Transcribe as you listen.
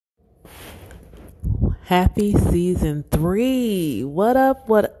Happy season 3. What up?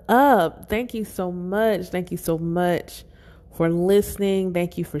 What up? Thank you so much. Thank you so much for listening.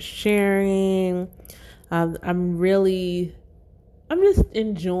 Thank you for sharing. I'm just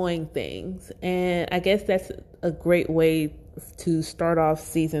enjoying things. And I guess that's a great way to start off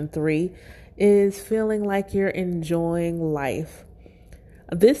season 3 is feeling like you're enjoying life.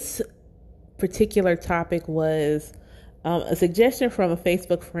 This particular topic was a suggestion from a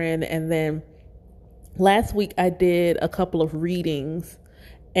Facebook friend, and then last week I did a couple of readings,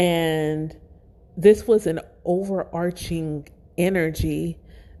 and this was an overarching energy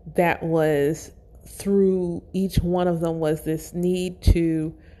that was through each one of them was this need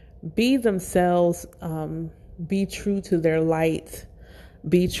to be themselves, be true to their light,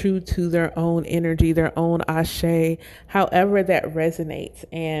 be true to their own energy, their own ashe, however that resonates.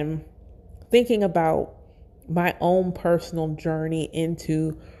 And thinking about my own personal journey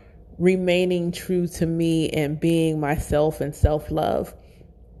into remaining true to me and being myself and self-love.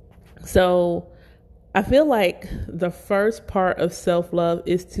 So I feel like the first part of self-love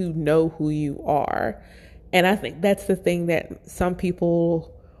is to know who you are. And I think that's the thing that some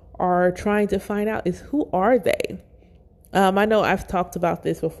people are trying to find out is, who are they? I know I've talked about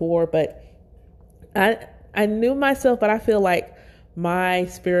this before, but I knew myself, but I feel like my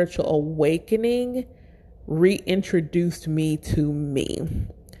spiritual awakening reintroduced me to me.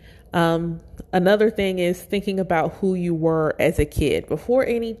 Another thing is thinking about who you were as a kid, before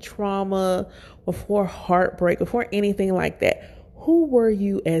any trauma, before heartbreak, before anything like that. Who were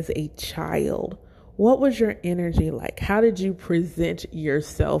you as a child? What was your energy like? How did you present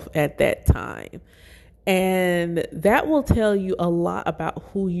yourself at that time? And that will tell you a lot about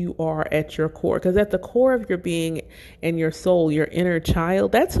who you are at your core, because at the core of your being and your soul, your inner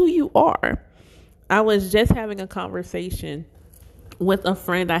child, that's who you are. I was just having a conversation with a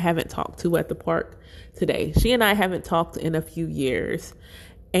friend I haven't talked to at the park today. She and I haven't talked in a few years.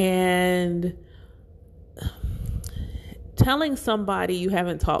 And telling somebody you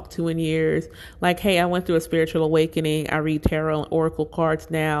haven't talked to in years, like, hey, I went through a spiritual awakening. I read tarot and oracle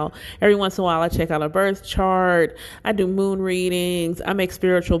cards now. Every once in a while, I check out a birth chart. I do moon readings. I make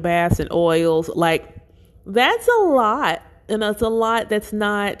spiritual baths and oils. Like, that's a lot. And it's a lot that's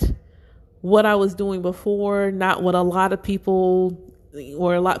not what I was doing before, not what a lot of people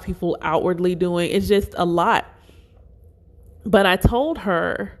outwardly doing. It's just a lot. But I told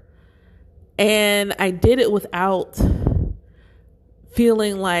her, and I did it without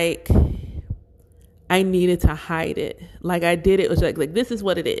feeling like I needed to hide it. Like, I did it was like this is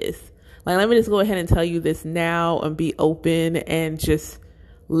what it is. Like, let me just go ahead and tell you this now and be open and just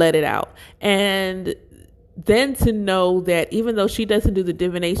let it out. And then to know that even though she doesn't do the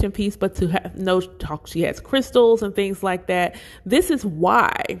divination piece, but to she has crystals and things like that. This is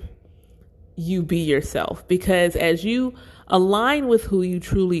why you be yourself, because as you align with who you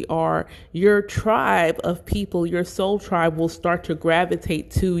truly are, your tribe of people, your soul tribe, will start to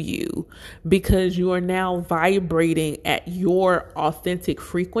gravitate to you, because you are now vibrating at your authentic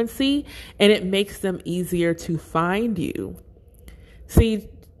frequency, and it makes them easier to find you. See,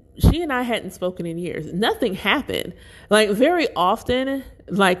 she and I hadn't spoken in years. Nothing happened. Like, very often,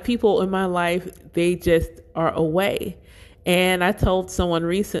 like, people in my life, they just are away. And I told someone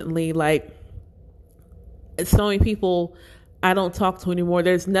recently, like, so many people I don't talk to anymore.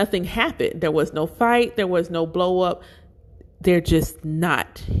 There's nothing happened. There was no fight. There was no blow up. They're just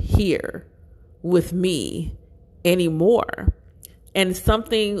not here with me anymore. And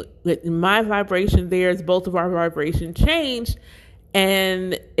something with my vibration, theirs, both of our vibration changed,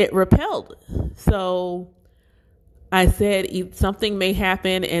 and it repelled. So I said, something may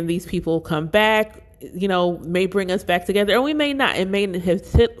happen and these people come back, may bring us back together, or we may not. It may have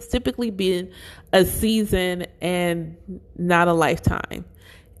typically been a season and not a lifetime.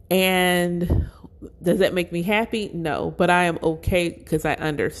 And does that make me happy? No, but I am okay because I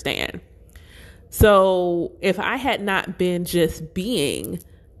understand. So if I had not been just being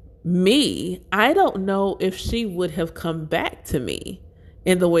me, I don't know if she would have come back to me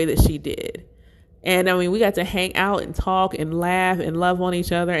in the way that she did. And I mean, we got to hang out and talk and laugh and love on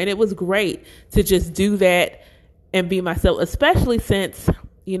each other. And it was great to just do that and be myself, especially since,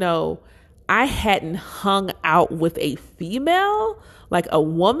 I hadn't hung out with a female, like a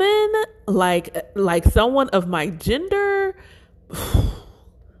woman, like someone of my gender,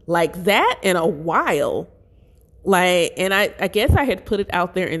 like that in a while. And I guess I had put it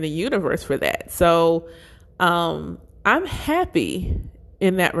out there in the universe for that. So I'm happy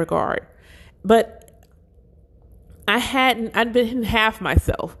in that regard. But I'd been half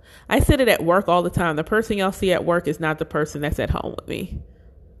myself. I said it at work all the time. The person y'all see at work is not the person that's at home with me.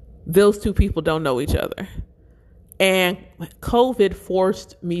 those two people don't know each other. And COVID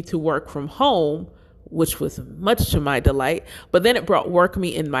forced me to work from home, which was much to my delight. But then it brought Work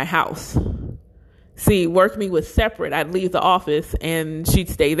Me in my house. See, Work Me was separate. I'd leave the office and she'd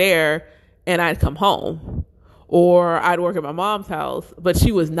stay there and I'd come home. Or I'd work at my mom's house, but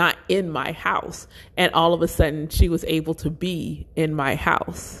she was not in my house. And all of a sudden she was able to be in my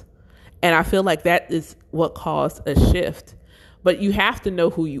house. And I feel like that is what caused a shift. But you have to know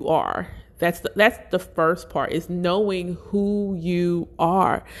who you are. That's the first part, is knowing who you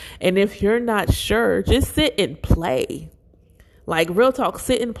are. And if you're not sure, just sit and play. Like, real talk,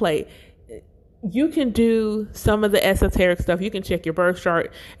 sit and play. You can do some of the esoteric stuff. You can check your birth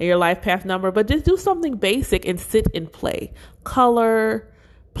chart and your life path number, but just do something basic and sit and play. Color,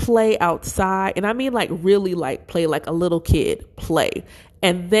 play outside. And I mean, like, really, like, play like a little kid, play.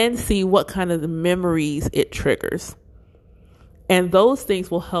 And then see what kind of memories it triggers. And those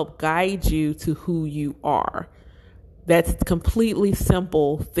things will help guide you to who you are. That's a completely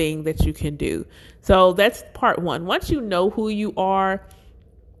simple thing that you can do. So that's part one. Once you know who you are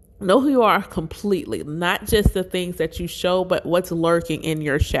completely, not just the things that you show, but what's lurking in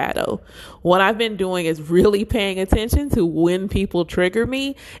your shadow. What I've been doing is really paying attention to when people trigger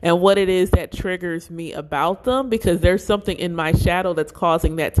me and what it is that triggers me about them, because there's something in my shadow that's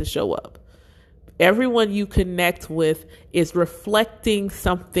causing that to show up. Everyone you connect with is reflecting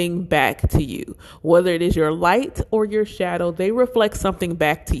something back to you. Whether it is your light or your shadow, they reflect something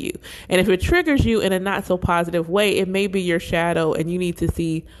back to you. And if it triggers you in a not so positive way, it may be your shadow, and you need to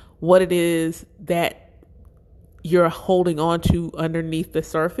see what it is that you're holding on to underneath the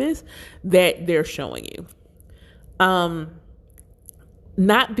surface that they're showing you.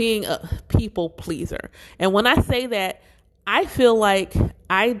 Not being a people pleaser. And when I say that, I feel like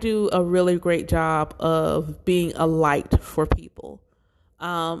I do a really great job of being a light for people.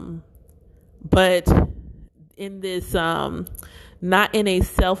 But in this, not in a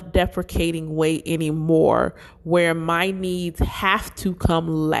self-deprecating way anymore, where my needs have to come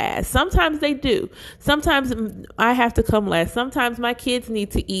last. Sometimes they do. Sometimes I have to come last. Sometimes my kids need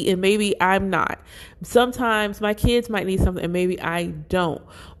to eat and maybe I'm not. Sometimes my kids might need something and maybe I don't.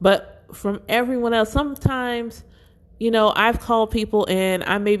 But from everyone else, sometimes, I've called people and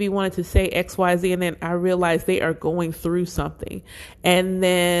I maybe wanted to say X, Y, Z, and then I realize they are going through something. And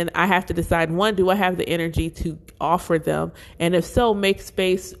then I have to decide, one, do I have the energy to offer them? And if so, make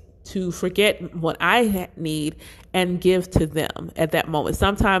space to forget what I need and give to them at that moment.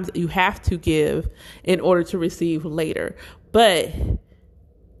 Sometimes you have to give in order to receive later. But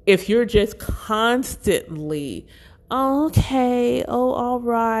if you're just constantly, okay, all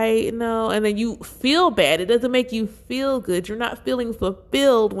right, no, and then you feel bad, it doesn't make you feel good. You're not feeling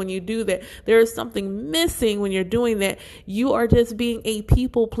fulfilled when you do that. There is something missing when you're doing that. You are just being a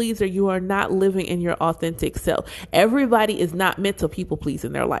people pleaser. You are not living in your authentic self. Everybody is not meant to people please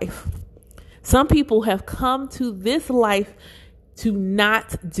in their life. Some people have come to this life to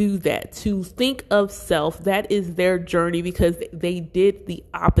not do that, to think of self. That is their journey because they did the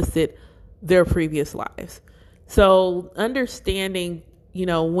opposite their previous lives. So understanding,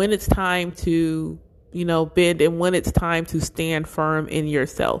 when it's time to, bend and when it's time to stand firm in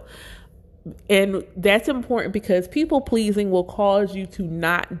yourself. And that's important because people pleasing will cause you to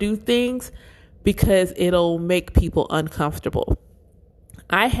not do things because it'll make people uncomfortable.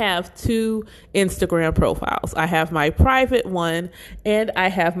 I have 2 Instagram profiles. I have my private one and I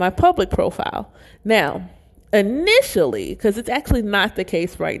have my public profile. Now, initially, because it's actually not the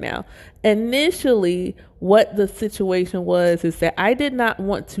case right now, initially what the situation was is that I did not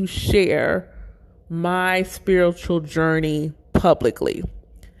want to share my spiritual journey publicly.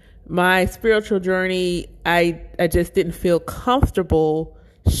 My spiritual journey, I just didn't feel comfortable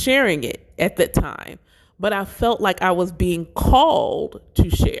sharing it at that time, but I felt like I was being called to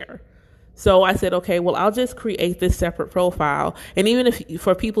share. So I said, okay, well, I'll just create this separate profile. And even if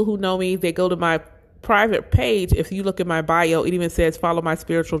for people who know me, they go to my private page. If you look at my bio, it even says follow my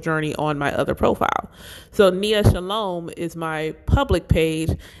spiritual journey on my other profile. So Nia Shalom is my public page,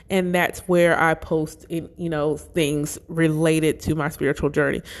 and that's where I post things related to my spiritual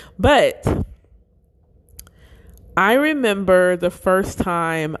journey. But I remember the first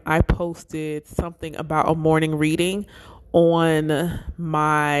time I posted something about a morning reading on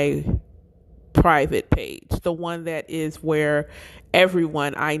my private page, the one that is where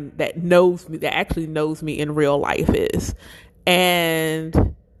everyone that knows me, that actually knows me in real life is.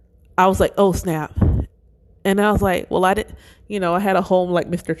 And I was like, oh snap. And I was like, well, I did, I had a whole like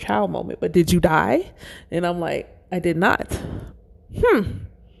Mr. Child moment, but did you die? And I'm like, I did not.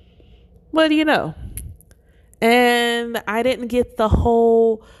 What do you know? And I didn't get the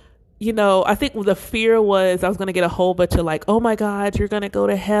whole I think the fear was I was going to get a whole bunch of like, oh my God, you're going to go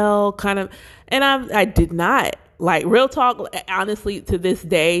to hell kind of. And I did not. Like, real talk, honestly, to this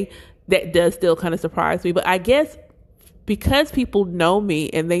day, that does still kind of surprise me. But I guess because people know me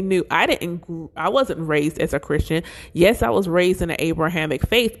and they knew I wasn't raised as a Christian. Yes, I was raised in an Abrahamic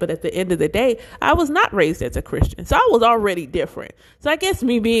faith, but at the end of the day, I was not raised as a Christian. So I was already different. So I guess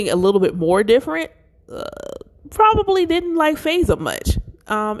me being a little bit more different probably didn't like phase them much.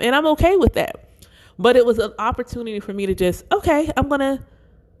 And I'm okay with that. But it was an opportunity for me to just, okay, I'm going to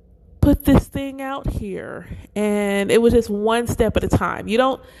put this thing out here. And it was just one step at a time.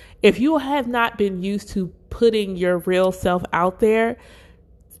 If you have not been used to putting your real self out there,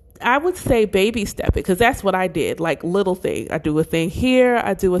 I would say baby step it, because that's what I did. Like, little thing. I do a thing here,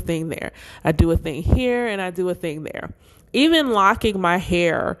 I do a thing there. I do a thing here, and I do a thing there. Even locking my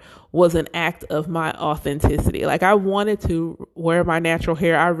hair was an act of my authenticity. Like, I wanted to wear my natural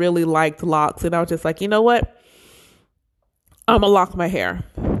hair. I really liked locks. And I was just like, you know what? I'm going to lock my hair.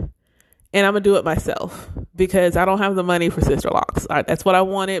 And I'm going to do it myself because I don't have the money for Sister Locks. That's what I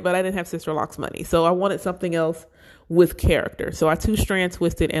wanted, but I didn't have Sister Locks money. So I wanted something else with character. So I 2-strand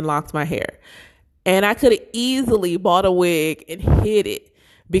twisted and locked my hair. And I could have easily bought a wig and hid it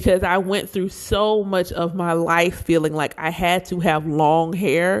because I went through so much of my life feeling like I had to have long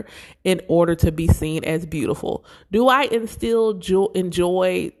hair in order to be seen as beautiful. Do I still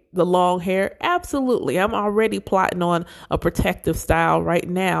enjoy the long hair? Absolutely. I'm already plotting on a protective style right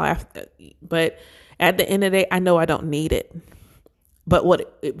now. But at the end of the day, I know I don't need it.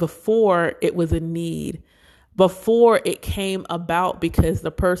 But before it was a need, before it came about because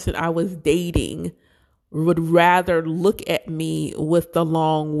the person I was dating would rather look at me with the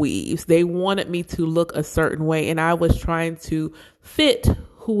long weaves. They wanted me to look a certain way, and I was trying to fit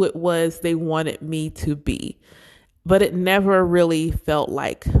who it was they wanted me to be. But it never really felt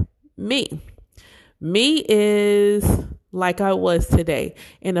like me. Me is like I was today,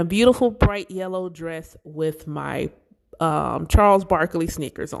 in a beautiful bright yellow dress with my Charles Barkley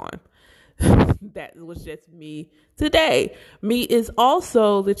sneakers on. That was just me today. Me is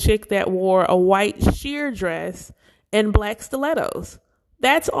also the chick that wore a white sheer dress and black stilettos.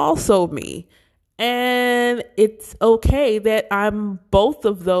 That's also me. And it's okay that I'm both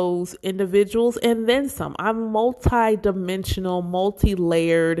of those individuals and then some. I'm multi-dimensional,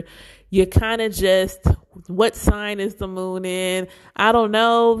 multi-layered. You kind of just, what sign is the moon in? I don't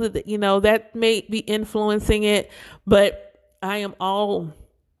know. That may be influencing it, but I am all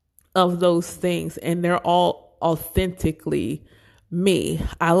of those things, and they're all authentically me.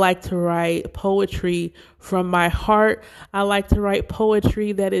 I like to write poetry from my heart. I like to write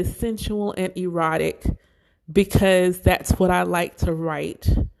poetry that is sensual and erotic because that's what I like to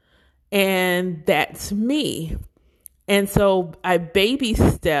write. And that's me. And so I baby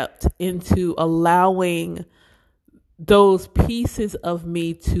stepped into allowing those pieces of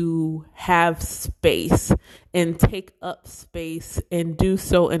me to have space and take up space and do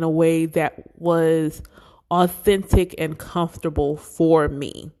so in a way that was authentic and comfortable for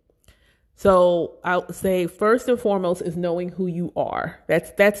me. So I would say first and foremost is knowing who you are.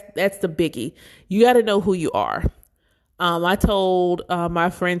 That's the biggie. You got to know who you are. I told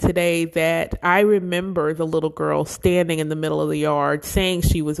my friend today that I remember the little girl standing in the middle of the yard saying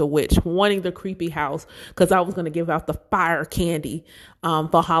she was a witch, wanting the creepy house because I was going to give out the fire candy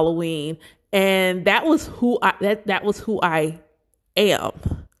for Halloween, and that was who I am.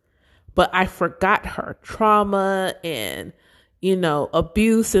 But I forgot her trauma and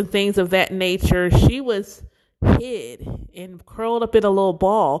abuse and things of that nature. She was hid and curled up in a little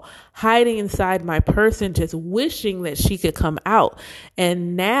ball, hiding inside my person, just wishing that she could come out.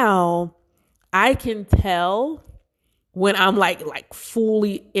 And now I can tell when I'm like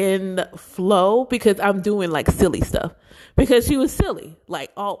fully in flow because I'm doing like silly stuff because she was silly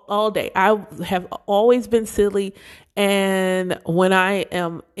like all day. I have always been silly. And when I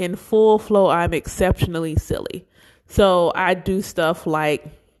am in full flow, I'm exceptionally silly. So I do stuff like,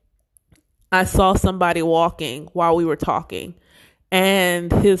 I saw somebody walking while we were talking and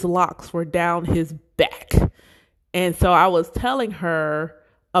his locks were down his back. And so I was telling her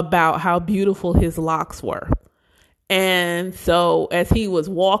about how beautiful his locks were. And so as he was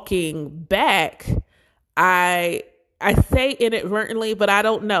walking back, I say inadvertently, but I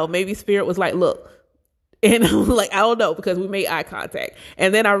don't know. Maybe Spirit was like, look. And I'm like, I don't know, because we made eye contact.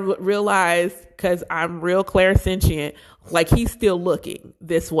 And then I realized, because I'm real clairsentient, like he's still looking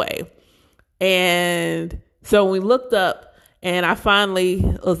this way. And so we looked up and I finally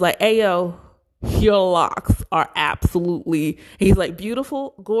was like, hey, yo, your locks are absolutely, he's like,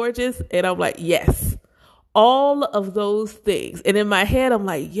 beautiful, gorgeous. And I'm like, yes, All of those things. And in my head, I'm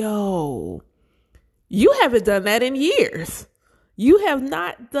like, yo, you haven't done that in years. You have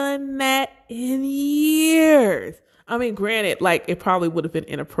not done that in years. I mean, granted, like it probably would have been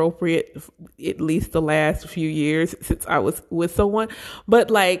inappropriate at least the last few years since I was with someone,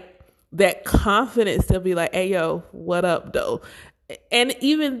 but like that confidence to be like, hey, yo, what up, though? And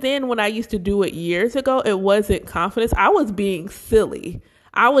even then, when I used to do it years ago, it wasn't confidence. I was being silly.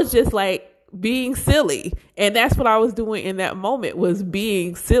 I was just like being silly. And that's what I was doing in that moment, was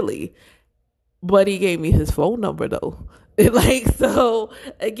being silly. But he gave me his phone number though. Like, so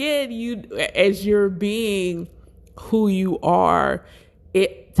again, as you're being who you are,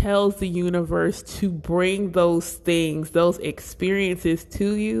 it tells the universe to bring those things, those experiences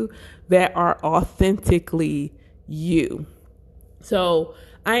to you that are authentically you. So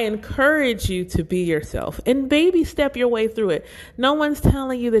I encourage you to be yourself and baby step your way through it. No one's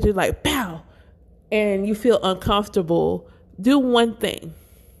telling you that you're like, pow, and you feel uncomfortable. Do one thing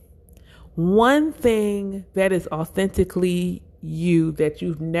that is authentically you that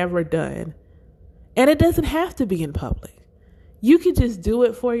you've never done. And it doesn't have to be in public. You can just do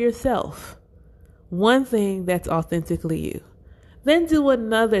it for yourself. One thing that's authentically you. Then do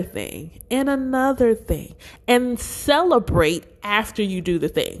another thing and celebrate after you do the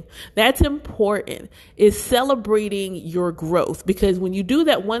thing. That's important, is celebrating your growth, because when you do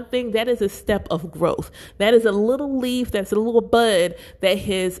that one thing, that is a step of growth. That is a little leaf, that's a little bud that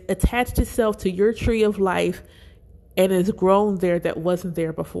has attached itself to your tree of life and has grown there that wasn't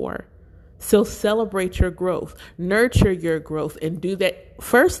there before. So celebrate your growth, nurture your growth, and do that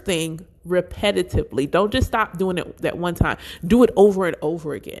first thing repetitively. Don't just stop doing it that one time. Do it over and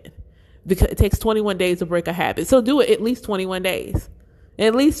over again, because it takes 21 days to break a habit. So do it at least 21 days,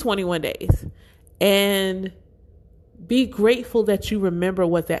 and be grateful that you remember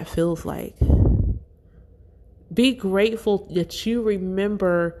what that feels like. Be grateful that you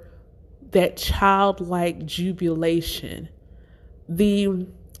remember that childlike jubilation. The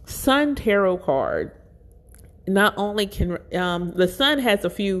Sun Tarot card, not only can the sun has a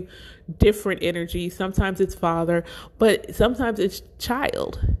few different energies. Sometimes it's father, but sometimes it's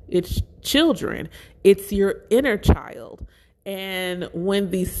child, it's children, it's your inner child. And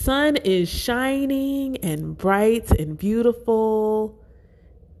when the sun is shining and bright and beautiful,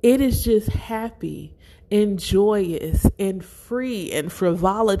 it is just happy and joyous and free and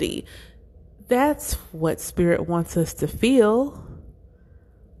frivolity. That's what spirit wants us to feel.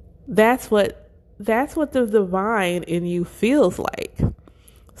 That's what the divine in you feels like.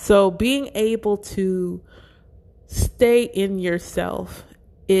 So being able to stay in yourself,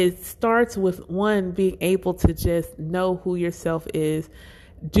 it starts with one, being able to just know who yourself is,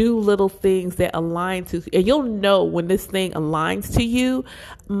 do little things that align to, and you'll know when this thing aligns to you.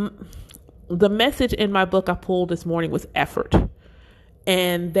 The message in my book I pulled this morning was effort.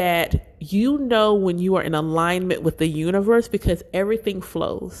 And that you know when you are in alignment with the universe, because everything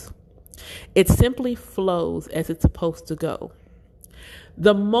flows. It simply flows as it's supposed to go.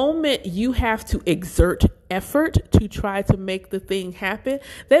 The moment you have to exert effort to try to make the thing happen,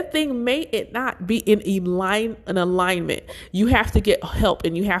 that thing may it not be in alignment. You have to get help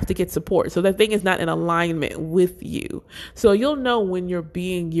and you have to get support. So that thing is not in alignment with you. So you'll know when you're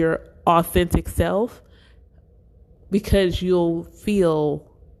being your authentic self, because you'll feel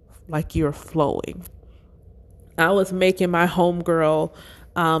like you're flowing. I was making my homegirl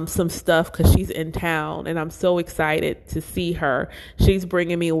some stuff because she's in town, and I'm so excited to see her. She's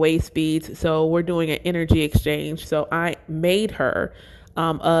bringing me waist beads, so we're doing an energy exchange. So I made her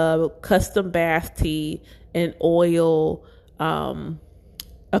a custom bath tea, an oil,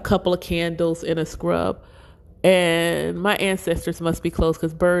 a couple of candles, and a scrub. And my ancestors must be close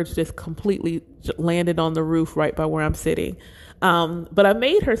because birds just completely landed on the roof right by where I'm sitting. But I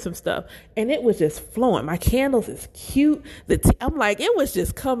made her some stuff and it was just flowing. My candles is cute. I'm like, it was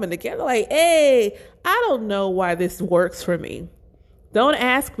just coming together. Like, hey, I don't know why this works for me. Don't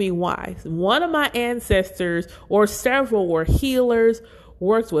ask me why. One of my ancestors, or several, were healers,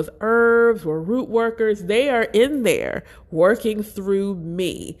 worked with herbs, were root workers. They are in there working through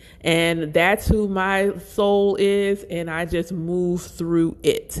me. And that's who my soul is. And I just move through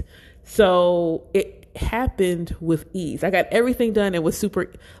it. So it happened with ease. I got everything done. It was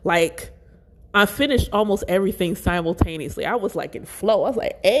super, like, I finished almost everything simultaneously. I was like in flow. I was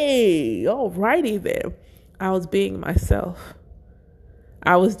like, hey, alrighty then. I was being myself.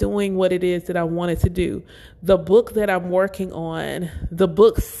 I was doing what it is that I wanted to do. The book that I'm working on, the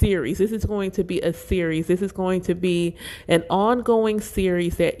book series, this is going to be a series. This is going to be an ongoing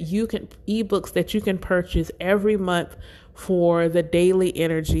series that you can, ebooks that you can purchase every month for the daily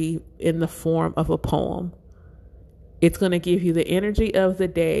energy in the form of a poem. It's going to give you the energy of the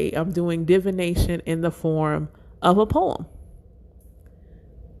day. I'm doing divination in the form of a poem.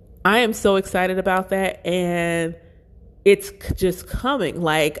 I am so excited about that. And it's just coming.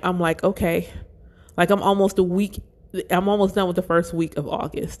 Like, I'm like, okay, like I'm almost done with the first week of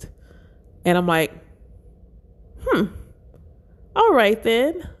August. And I'm like, all right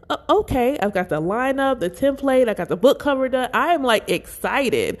then. Okay, I've got the lineup, the template, I got the book cover done. I am like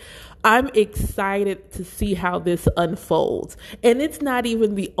excited. I'm excited to see how this unfolds. And it's not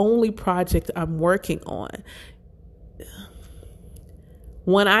even the only project I'm working on.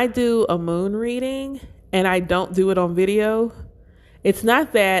 When I do a moon reading and I don't do it on video, it's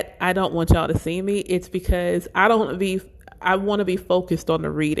not that I don't want y'all to see me. It's because I want to be focused on the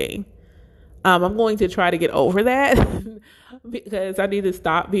reading. I'm going to try to get over that because I need to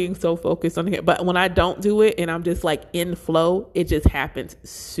stop being so focused on it. But when I don't do it and I'm just like in flow, it just happens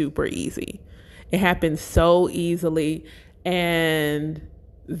super easy. It happens so easily. And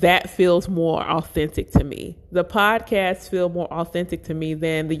that feels more authentic to me. The podcasts feel more authentic to me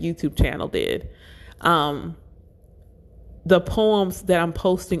than the YouTube channel did. The poems that I'm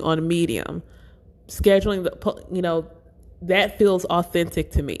posting on Medium, scheduling that feels authentic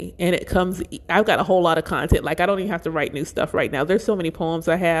to me. And I've got a whole lot of content. Like, I don't even have to write new stuff right now. There's so many poems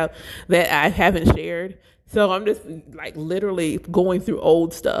I have that I haven't shared. So I'm just like literally going through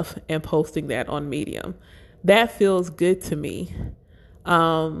old stuff and posting that on Medium. That feels good to me.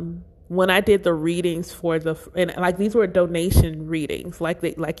 When I did the readings and like these were donation readings,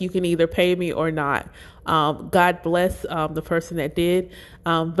 like you can either pay me or not. God bless the person that did,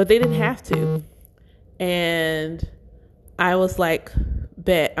 but they didn't have to. And I was like,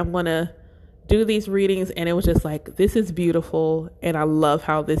 bet I'm going to do these readings. And it was just like, this is beautiful. And I love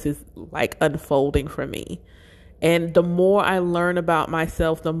how this is like unfolding for me. And the more I learn about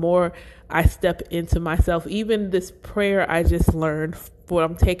myself, the more I step into myself. Even this prayer I just learned,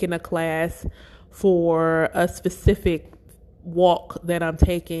 I'm taking a class for a specific walk that I'm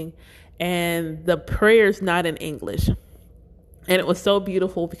taking. And the prayer's not in English. And it was so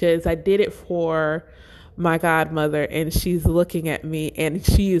beautiful because I did it for my godmother, and she's looking at me, and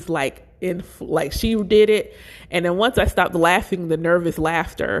she is like she did it. And then once I stopped laughing, the nervous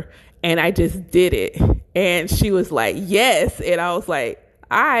laughter, and I just did it, and she was like, yes. And I was like,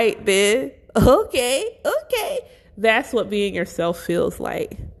 all right then, okay. That's what being yourself feels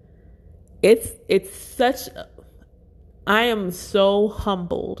like. I am so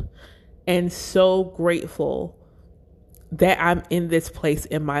humbled and so grateful that I'm in this place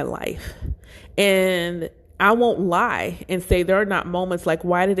in my life. And I won't lie and say there are not moments like,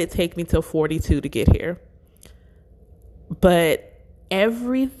 why did it take me till 42 to get here? But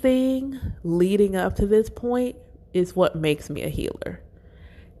everything leading up to this point is what makes me a healer.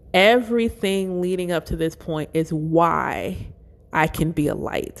 Everything leading up to this point is why I can be a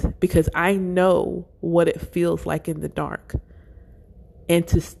light, because I know what it feels like in the dark and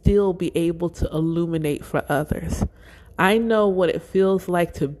to still be able to illuminate for others. I know what it feels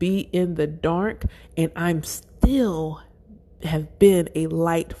like to be in the dark, and I'm still have been a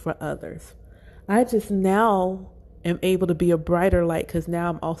light for others. I just now am able to be a brighter light because now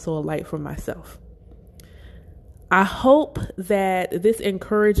I'm also a light for myself. I hope that this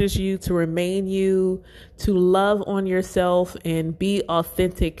encourages you to remain you, to love on yourself and be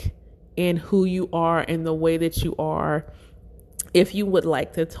authentic in who you are and the way that you are. If you would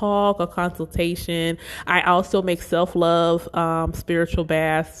like to talk, a consultation, I also make self-love, spiritual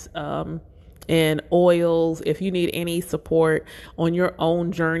baths, and oils. If you need any support on your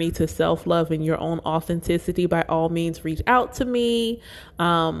own journey to self-love and your own authenticity, by all means, reach out to me.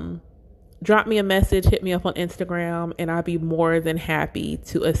 Drop me a message, hit me up on Instagram, and I'll be more than happy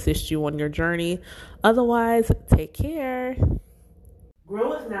to assist you on your journey. Otherwise, take care.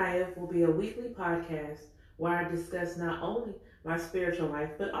 Grow with Naya will be a weekly podcast where I discuss not only my spiritual life,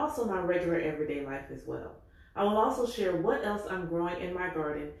 but also my regular everyday life as well. I will also share what else I'm growing in my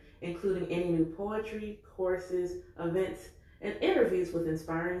garden, including any new poetry, courses, events, and interviews with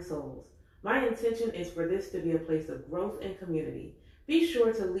inspiring souls. My intention is for this to be a place of growth and community. Be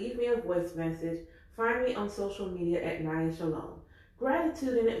sure to leave me a voice message. Find me on social media at Naya Shalom.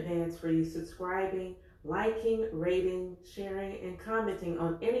 Gratitude in advance for you subscribing, liking, rating, sharing, and commenting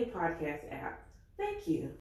on any podcast app. Thank you.